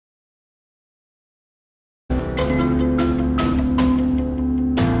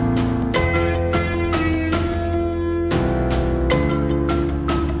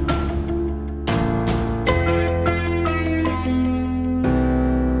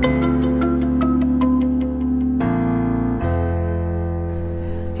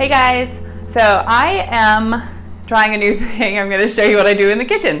guys, so I am trying a new thing. I'm going to show you what I do in the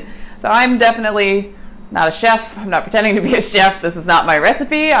kitchen. So I'm definitely not a chef. I'm not pretending to be a chef. This is not my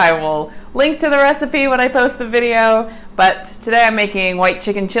recipe. I will link to the recipe when I post the video, but today I'm making white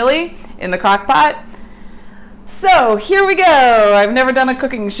chicken chili in the crock pot. So here we go. I've never done a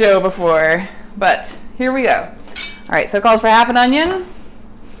cooking show before, but here we go. All right, so it calls for half an onion.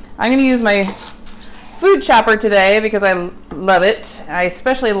 I'm going to use my food chopper today because I love it. I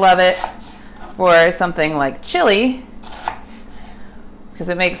especially love it for something like chili because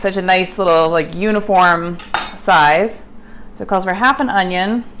it makes such a nice little like uniform size. So it calls for half an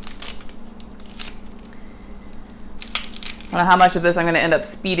onion. I don't know how much of this I'm going to end up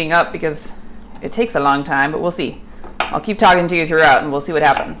speeding up because it takes a long time, but we'll see. I'll keep talking to you throughout and we'll see what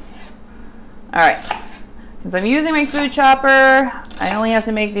happens. All right. Since I'm using my food chopper, I only have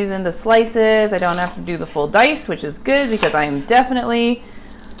to make these into slices. I don't have to do the full dice, which is good because I am definitely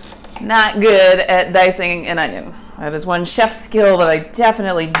not good at dicing an onion. That is one chef skill that I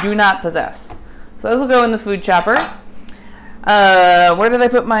definitely do not possess. So those will go in the food chopper. Where did I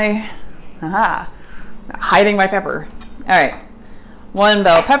put my, hiding my pepper. All right, one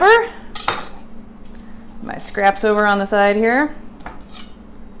bell pepper. My scraps over on the side here.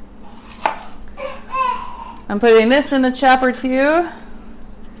 I'm putting this in the chopper too.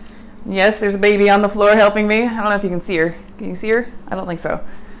 Yes, there's a baby on the floor helping me. I don't know if you can see her. Can you see her? I don't think so.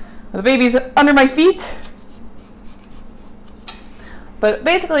 The baby's under my feet. But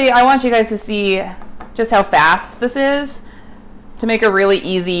basically, I want you guys to see just how fast this is to make a really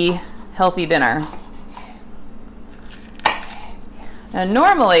easy, healthy dinner. Now,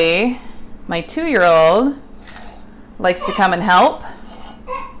 normally, my 2-year-old likes to come and help.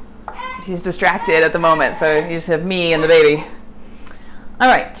 He's distracted at the moment, so you just have me and the baby. All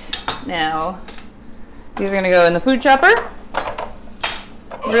right, now these are gonna go in the food chopper.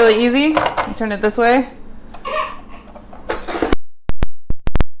 Really easy. Turn it this way.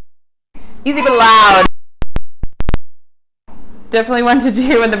 Easy but loud. Definitely one to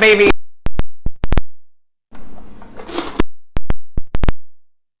do when the baby.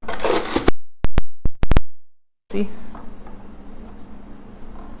 See?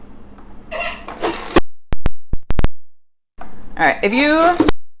 All right, if you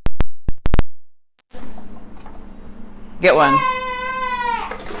get one, you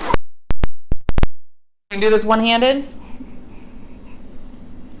can do this one-handed.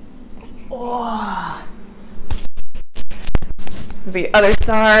 Oh. The other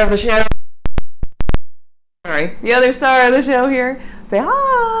star of the show. Sorry, the other star of the show here. Say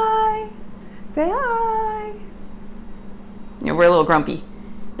hi. Say hi. Yeah, we're a little grumpy.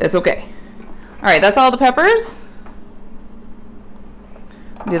 That's okay. All right, that's all the peppers.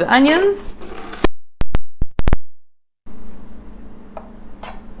 Do the onions.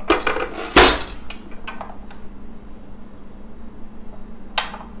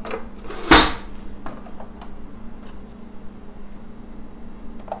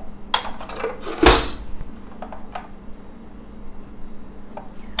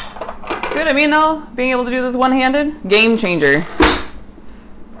 See what I mean though? Being able to do this one-handed? Game changer.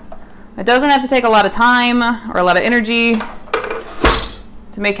 It doesn't have to take a lot of time or a lot of energy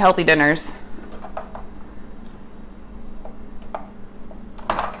to make healthy dinners.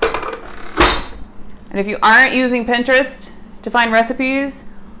 And if you aren't using Pinterest to find recipes,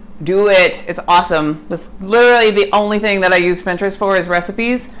 do it. It's awesome. That's literally the only thing that I use Pinterest for is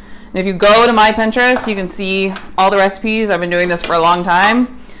recipes. And if you go to my Pinterest, you can see all the recipes. I've been doing this for a long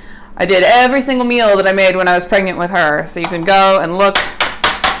time. I did every single meal that I made when I was pregnant with her. So you can go and look.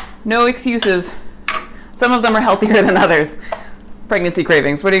 No excuses. Some of them are healthier than others. Pregnancy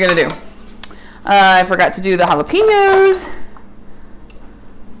cravings. What are you going to do? I forgot to do the jalapenos.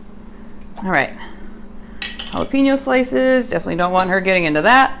 All right. Jalapeno slices. Definitely don't want her getting into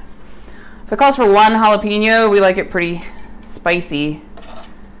that. So it calls for 1 jalapeno. We like it pretty spicy.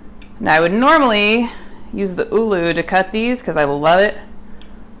 Now I would normally use the ulu to cut these because I love it.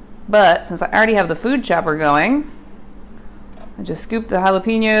 But since I already have the food chopper going, I just scoop the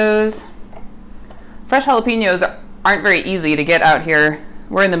jalapenos. Fresh jalapenos aren't very easy to get out here.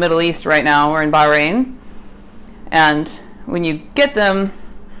 We're in the Middle East right now. We're in Bahrain. And when you get them,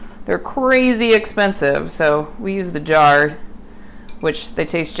 they're crazy expensive. So we use the jar, which they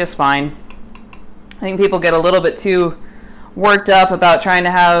taste just fine. I think people get a little bit too worked up about trying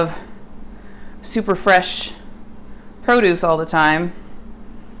to have super fresh produce all the time,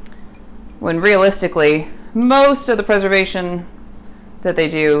 when realistically, most of the preservation that they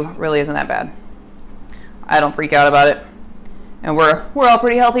do really isn't that bad. I don't freak out about it. And we're all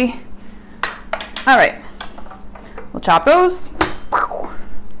pretty healthy. All right, we'll chop those.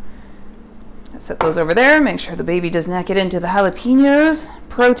 Set those over there. Make sure the baby does not get into the jalapenos.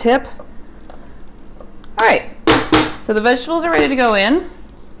 Pro tip. All right, so the vegetables are ready to go in.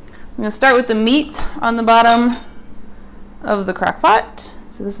 I'm gonna start with the meat on the bottom of the crock pot.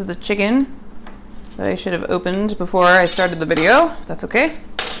 So this is the chicken that I should have opened before I started the video. That's okay.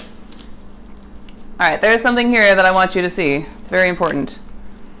 All right, there's something here that I want you to see. It's very important.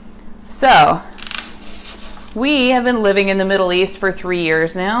 So, we have been living in the Middle East for 3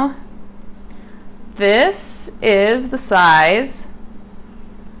 years now. This is the size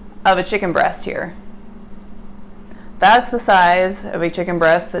of a chicken breast here. That's the size of a chicken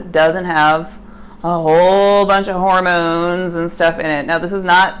breast that doesn't have a whole bunch of hormones and stuff in it. Now, this is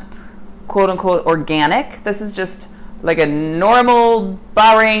not quote unquote organic. This is just like a normal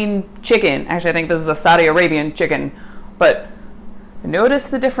Bahrain chicken. Actually, I think this is a Saudi Arabian chicken, but notice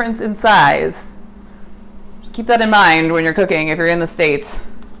the difference in size. Just keep that in mind when you're cooking if you're in the States.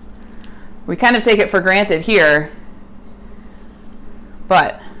 We kind of take it for granted here,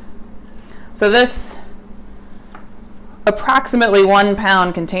 but so this approximately 1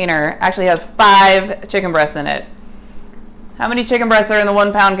 pound container actually has 5 chicken breasts in it. How many chicken breasts are in the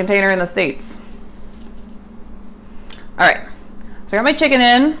 1 pound container in the States? All right, so I got my chicken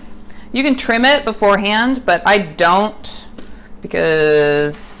in. You can trim it beforehand, but I don't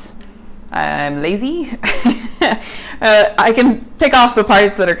because I'm lazy. I can pick off the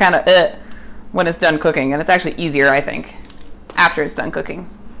parts that are kind of when it's done cooking, and it's actually easier, I think, after it's done cooking.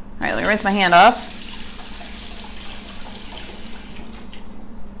 All right, let me rinse my hand off.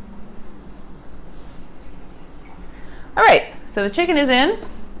 All right, so the chicken is in.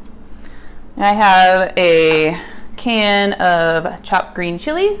 I have a can of chopped green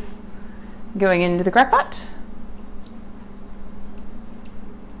chilies going into the crock pot.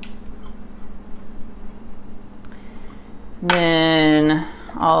 Then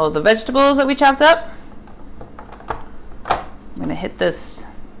all of the vegetables that we chopped up. I'm gonna hit this.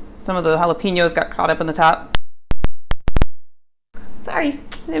 Some of the jalapenos got caught up in the top. Sorry,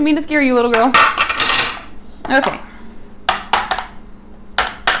 I didn't mean to scare you, little girl. Okay.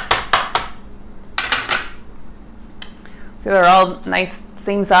 So they're all nice,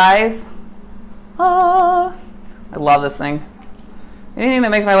 same size. Oh, I love this thing. Anything that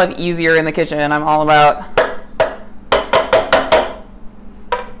makes my life easier in the kitchen, I'm all about.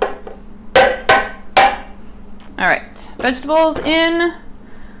 All right, vegetables in.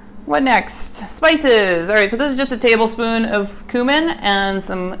 What next? Spices. All right, so this is just a tablespoon of cumin and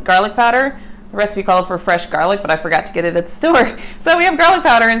some garlic powder. The recipe called for fresh garlic, but I forgot to get it at the store. So we have garlic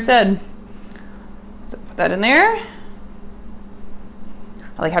powder instead. So put that in there.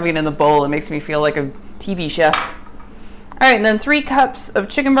 I like having it in the bowl. It makes me feel like a TV chef. All right, and then 3 cups of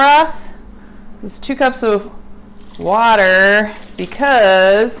chicken broth. This is 2 cups of water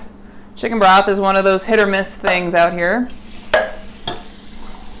because chicken broth is one of those hit or miss things out here.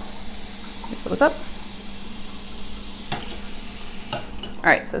 Fill this up.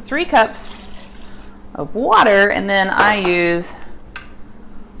 All right, so 3 cups of water, and then I use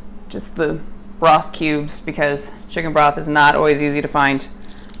just the broth cubes because chicken broth is not always easy to find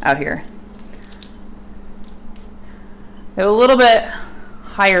out here. They have a little bit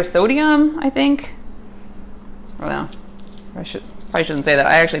higher sodium, I think. I don't know. Probably shouldn't say that.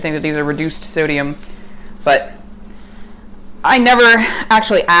 I actually think that these are reduced sodium, but I never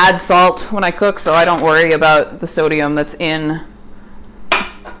actually add salt when I cook, so I don't worry about the sodium that's in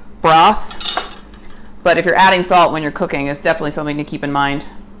broth. But if you're adding salt when you're cooking, it's definitely something to keep in mind.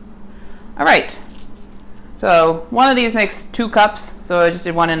 All right. So one of these makes 2 cups, so I just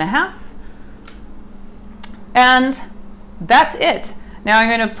did 1.5. And that's it. Now I'm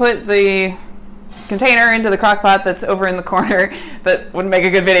going to put the container into the crock pot that's over in the corner that wouldn't make a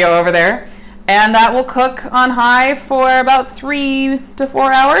good video over there. And that will cook on high for about 3 to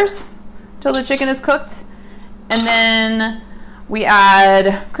 4 hours till the chicken is cooked. And then we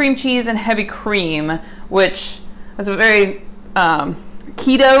add cream cheese and heavy cream, which has a very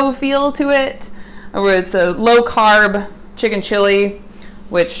keto feel to it. Where it's a low-carb chicken chili,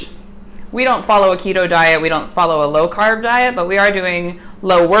 which we don't follow a keto diet, we don't follow a low-carb diet, but we are doing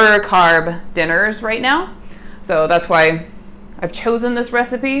lower-carb dinners right now. So that's why I've chosen this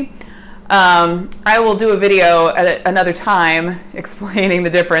recipe. I will do a video at another time explaining the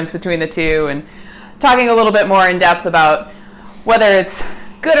difference between the two and talking a little bit more in depth about whether it's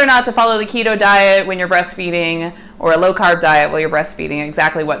good or not to follow the keto diet when you're breastfeeding or a low-carb diet while you're breastfeeding,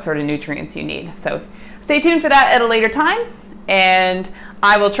 exactly what sort of nutrients you need. So stay tuned for that at a later time, and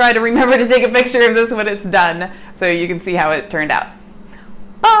I will try to remember to take a picture of this when it's done so you can see how it turned out.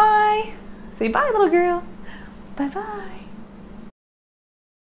 Bye! Say bye, little girl. Bye-bye.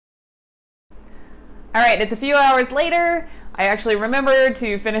 All right, it's a few hours later. I actually remembered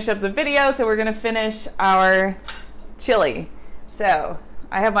to finish up the video, so we're gonna finish our chili. So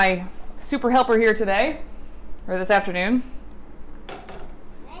I have my super helper here today, or this afternoon. All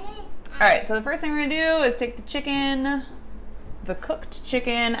right, so the first thing we're gonna do is take the chicken, the cooked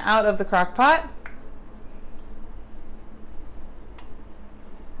chicken, out of the crock pot.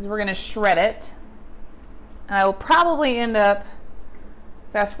 We're gonna shred it. And I will probably end up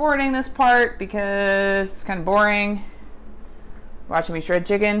fast forwarding this part because it's kind of boring watching me shred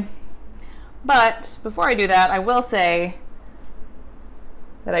chicken. But before I do that, I will say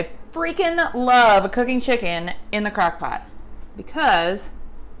that I freaking love cooking chicken in the crock pot because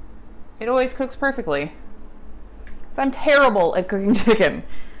it always cooks perfectly. So I'm terrible at cooking chicken.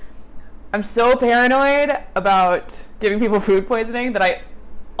 I'm so paranoid about giving people food poisoning that I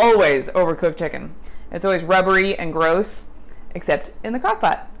always overcook chicken. It's always rubbery and gross, except in the crock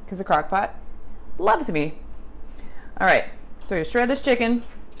pot, because the crock pot loves me. All right, so you shred this chicken.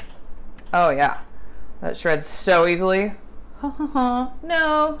 Oh yeah, that shreds so easily.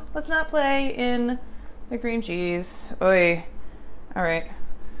 No, let's not play in the cream cheese. Oy. All right,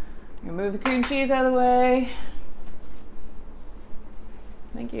 I'm gonna move the cream cheese out of the way.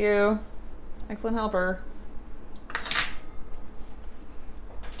 Thank you, excellent helper.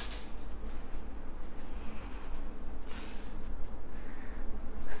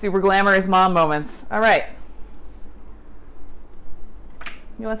 Super glamorous mom moments. All right.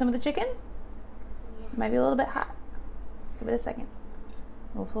 You want some of the chicken? Yeah. Might be a little bit hot. Give it a second.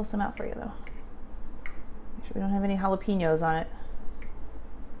 We'll pull some out for you though. Make sure we don't have any jalapenos on it.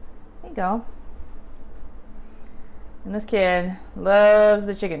 There you go. And this kid loves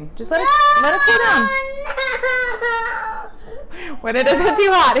the chicken. Just let it cool down. No. When it isn't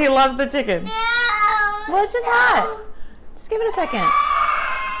too hot, he loves the chicken. No. Well, it's just hot. Just give it a second.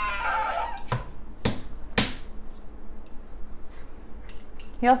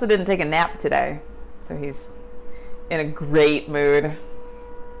 He also didn't take a nap today, so he's in a great mood.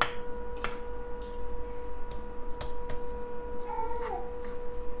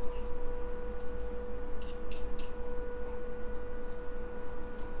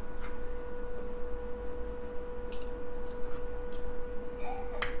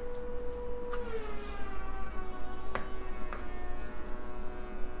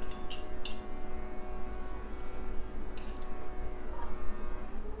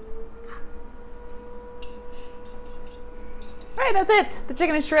 Alright, that's it. The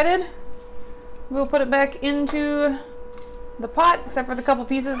chicken is shredded. We'll put it back into the pot, except for the couple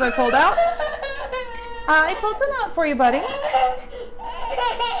pieces I pulled out. I pulled some out for you, buddy.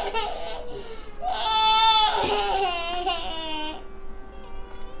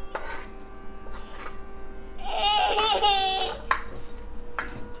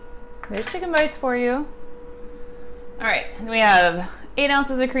 There's chicken bites for you. Alright, we have 8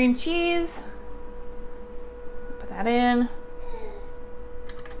 ounces of cream cheese. Put that in.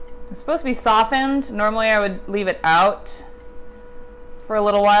 It's supposed to be softened. Normally I would leave it out for a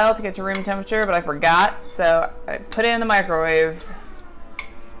little while to get to room temperature, but I forgot. So I put it in the microwave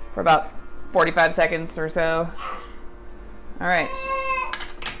for about 45 seconds or so. All right,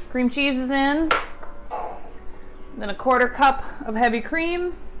 cream cheese is in. Then a 1/4 cup of heavy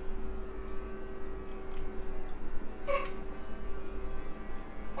cream.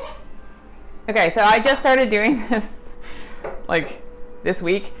 Okay, so I just started doing this like this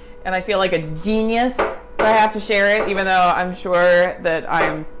week. And I feel like a genius, so I have to share it, even though I'm sure that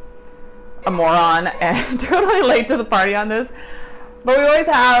I'm a moron and totally late to the party on this. But we always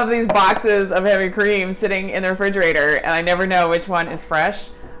have these boxes of heavy cream sitting in the refrigerator, and I never know which one is fresh.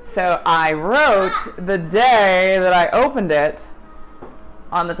 So I wrote the day that I opened it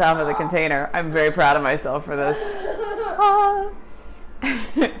on the top of the container. I'm very proud of myself for this.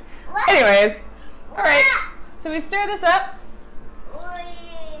 Anyways, all right, so we stir this up.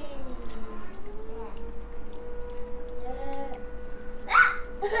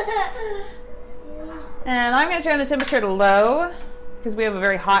 And I'm going to turn the temperature to low because we have a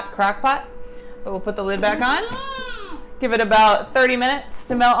very hot crock pot. But we'll put the lid back on. Give it about 30 minutes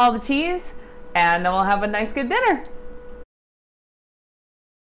to melt all the cheese. And then we'll have a nice good dinner.